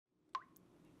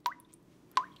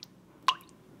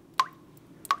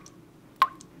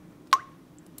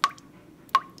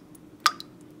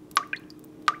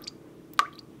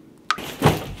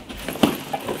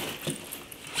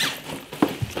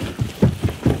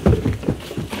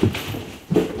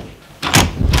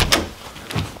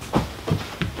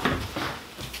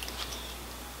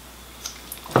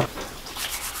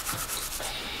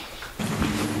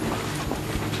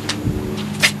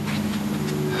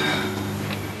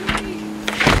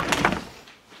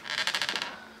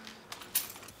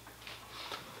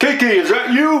Vicky, is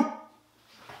that you?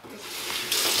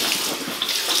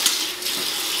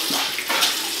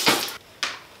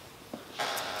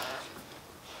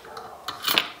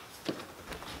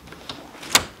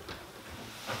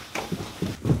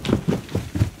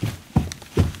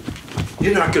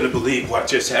 You're not gonna believe what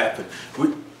just happened.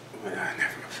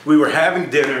 We were having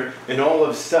dinner, and all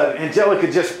of a sudden,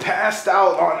 Angelica just passed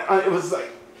out on it was like,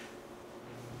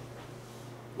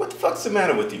 what the fuck's the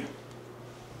matter with you?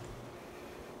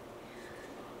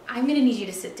 I'm gonna need you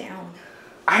to sit down.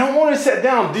 I don't want to sit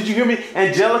down. Did you hear me?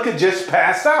 Angelica just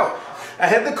passed out. I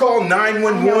had to call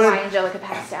 911. I know why Angelica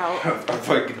passed out. I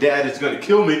think Dad is gonna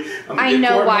kill me. I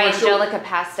know why Angelica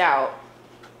passed out.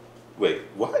 Wait,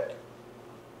 what?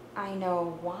 I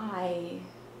know why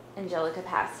Angelica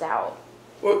passed out.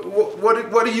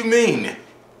 What do you mean?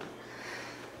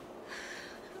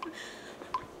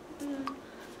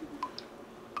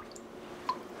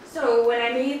 So when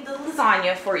I made the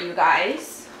lasagna for you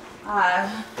guys,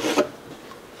 I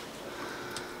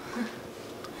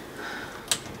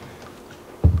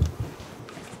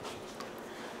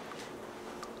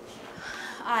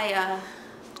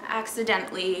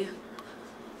accidentally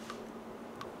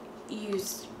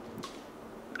used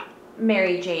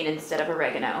Mary Jane instead of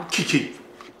oregano. Kiki,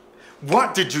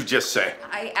 what did you just say?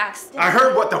 I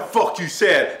heard what the fuck you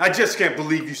said. I just can't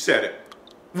believe you said it.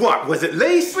 What, was it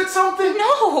laced with something?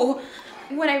 No!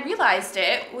 When I realized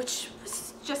it, which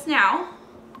was just now,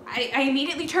 I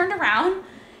immediately turned around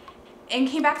and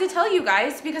came back to tell you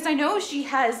guys because I know she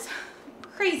has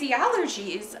crazy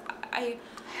allergies. I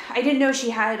didn't know she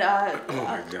had oh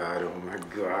my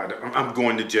god, I'm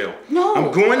going to jail. No.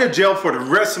 I'm going to jail for the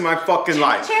rest of my fucking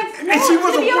life. Chance, no, and she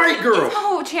was a white girl.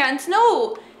 No, Chance,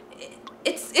 no.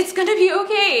 It's gonna be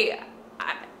okay.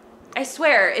 I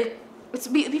swear,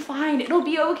 it'll be fine. It'll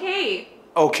be okay.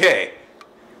 Okay.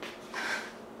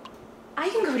 I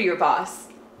can go to your boss.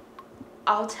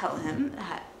 I'll tell him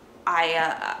that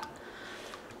I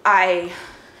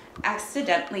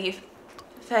accidentally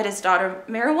fed his daughter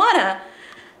marijuana.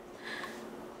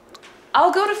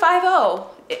 I'll go to 5-0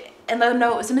 and let him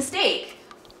know it was a mistake.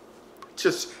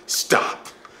 Just stop.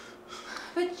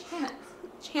 But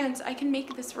Chance, I can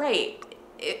make this right.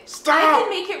 Stop! I can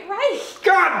make it right.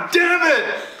 God damn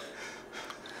it!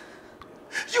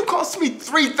 You cost me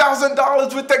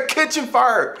 $3,000 with that kitchen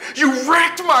fire. You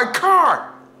wrecked my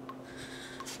car.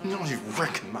 Now you're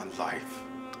wrecking my life.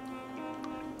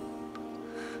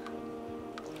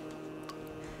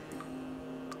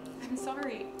 I'm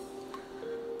sorry.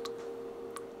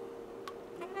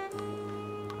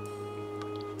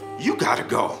 You gotta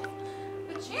go.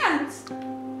 But Chance.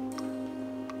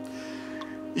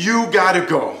 You gotta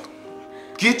go.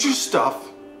 Get your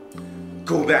stuff.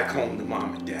 Go back home to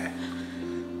Mom and Dad.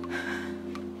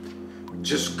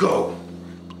 Just go.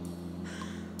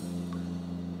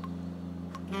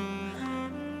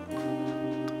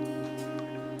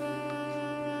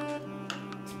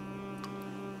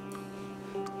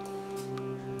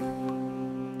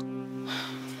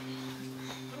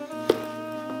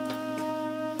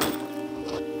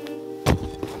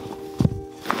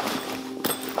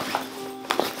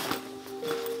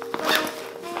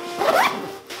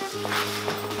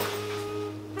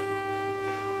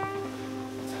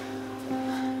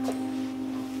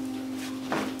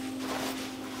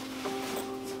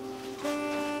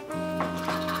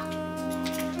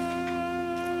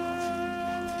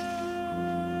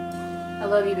 I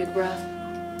love you, big bruh.